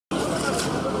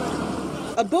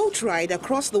A boat ride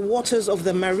across the waters of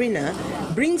the Marina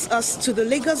brings us to the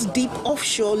Lagos Deep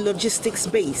Offshore Logistics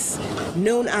Base,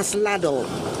 known as LADOL,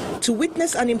 to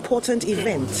witness an important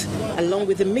event along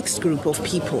with a mixed group of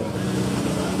people.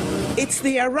 It's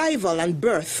the arrival and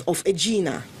birth of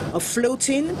Egina, a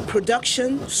floating,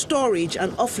 production, storage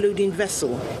and offloading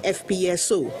vessel,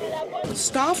 FPSO.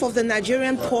 Staff of the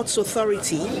Nigerian Ports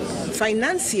Authority,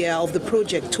 financier of the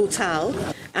project Total,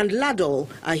 and LADOL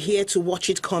are here to watch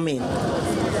it come in.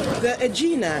 The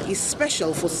Egina is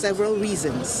special for several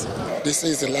reasons. This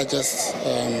is the largest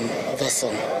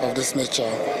vessel of this nature,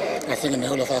 I think, in the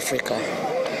whole of Africa.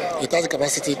 It has the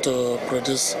capacity to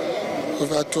produce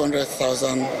over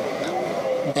 200,000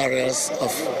 barrels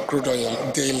of crude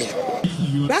oil daily.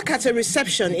 Back at a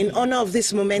reception in honor of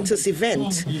this momentous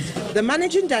event, the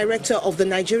managing director of the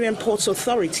Nigerian Ports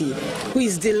Authority, who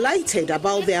is delighted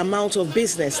about the amount of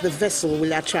business the vessel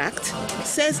will attract,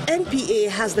 says NPA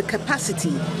has the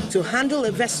capacity to handle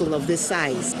a vessel of this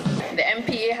size. The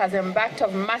NPA has embarked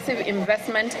on massive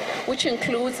investment, which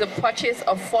includes the purchase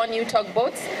of 4 new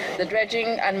tugboats, the dredging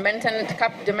and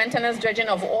maintenance dredging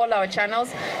of all our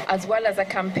channels, as well as a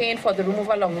campaign for the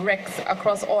removal of wrecks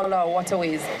across all our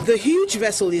waterways. The huge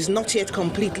vessel is not yet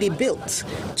completely built.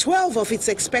 12 of its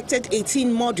expected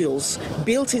 18 modules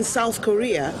built in South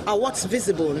Korea are what's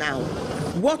visible now.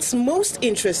 What's most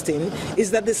interesting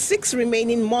is that the 6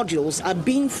 remaining modules are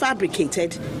being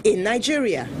fabricated in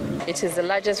Nigeria. It is the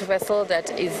largest vessel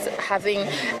that is having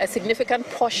a significant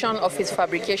portion of its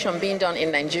fabrication being done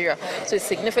in Nigeria. So it's a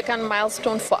significant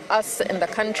milestone for us in the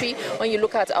country when you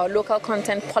look at our local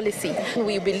content policy.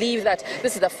 We believe that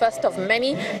this is the first of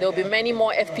many. There will be many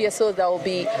more FPSOs that will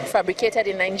be fabricated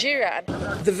in Nigeria.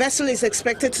 The vessel is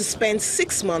expected to spend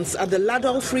 6 months at the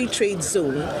LADOL Free Trade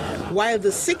Zone, while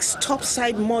the 6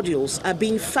 topside modules are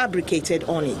being fabricated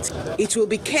on it. It will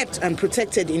be kept and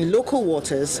protected in local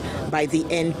waters by the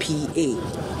NPA.